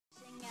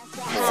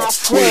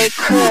software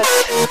equipped.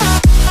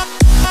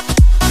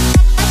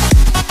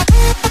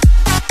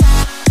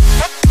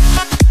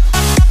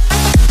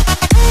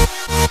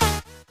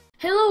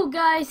 Hello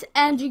guys,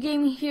 Andrew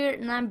Gaming here,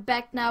 and I'm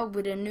back now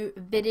with a new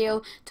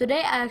video. Today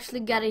I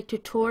actually got a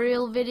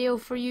tutorial video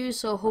for you,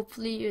 so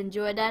hopefully you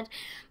enjoy that.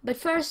 But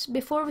first,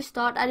 before we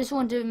start, I just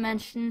want to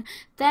mention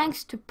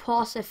thanks to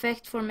Pause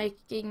Effect for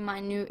making my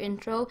new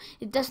intro.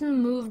 It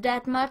doesn't move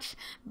that much,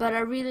 but I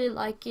really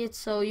like it,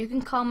 so you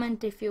can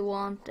comment if you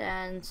want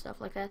and stuff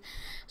like that.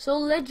 So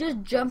let's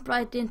just jump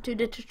right into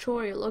the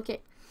tutorial.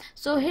 Okay,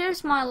 so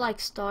here's my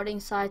starting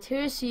site.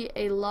 Here you see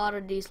a lot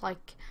of these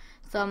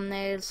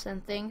thumbnails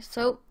and things.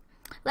 So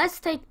let's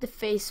take the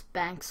Face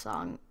Bank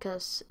song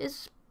because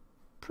it's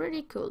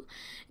pretty cool.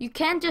 You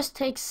can't just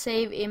take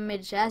save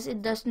image as,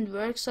 it doesn't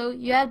work, so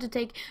you have to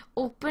take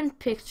open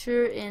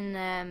picture in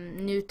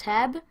new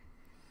tab,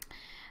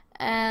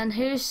 and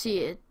here you see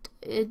it.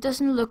 It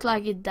doesn't look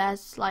like it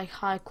that's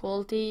high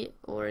quality,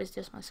 or it's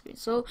just my screen.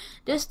 So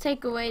just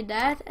take away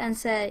that and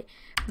say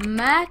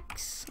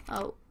max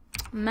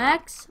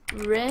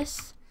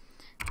res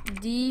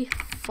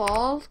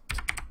default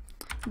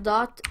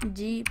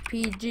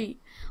 .jpg,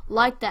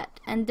 like that.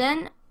 And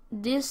then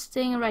this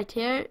thing right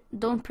here,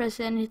 don't press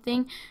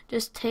anything,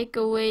 just take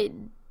away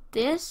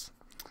this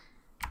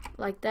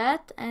like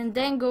that, and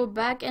then go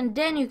back, and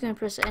then you can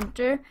press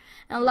enter,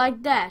 and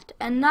like that.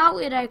 And now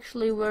it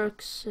actually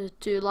works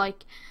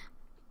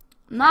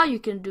now you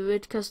can do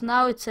it, because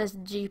now it says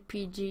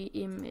JPG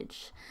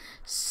image.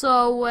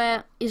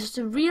 So it's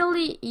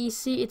really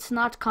easy, it's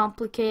not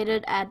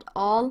complicated at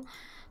all.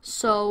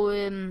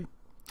 So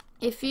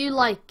if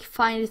you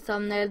find a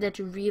thumbnail that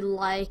you really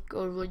like,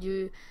 or would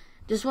you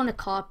just want to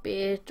copy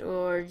it,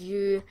 or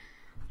you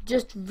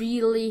just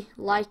really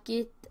like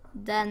it,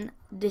 then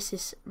this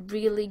is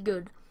really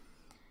good.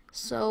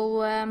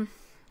 So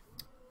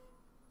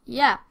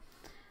yeah,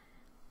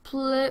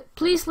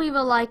 please leave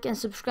a like and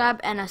subscribe,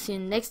 and I'll see you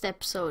in the next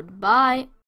episode. Bye.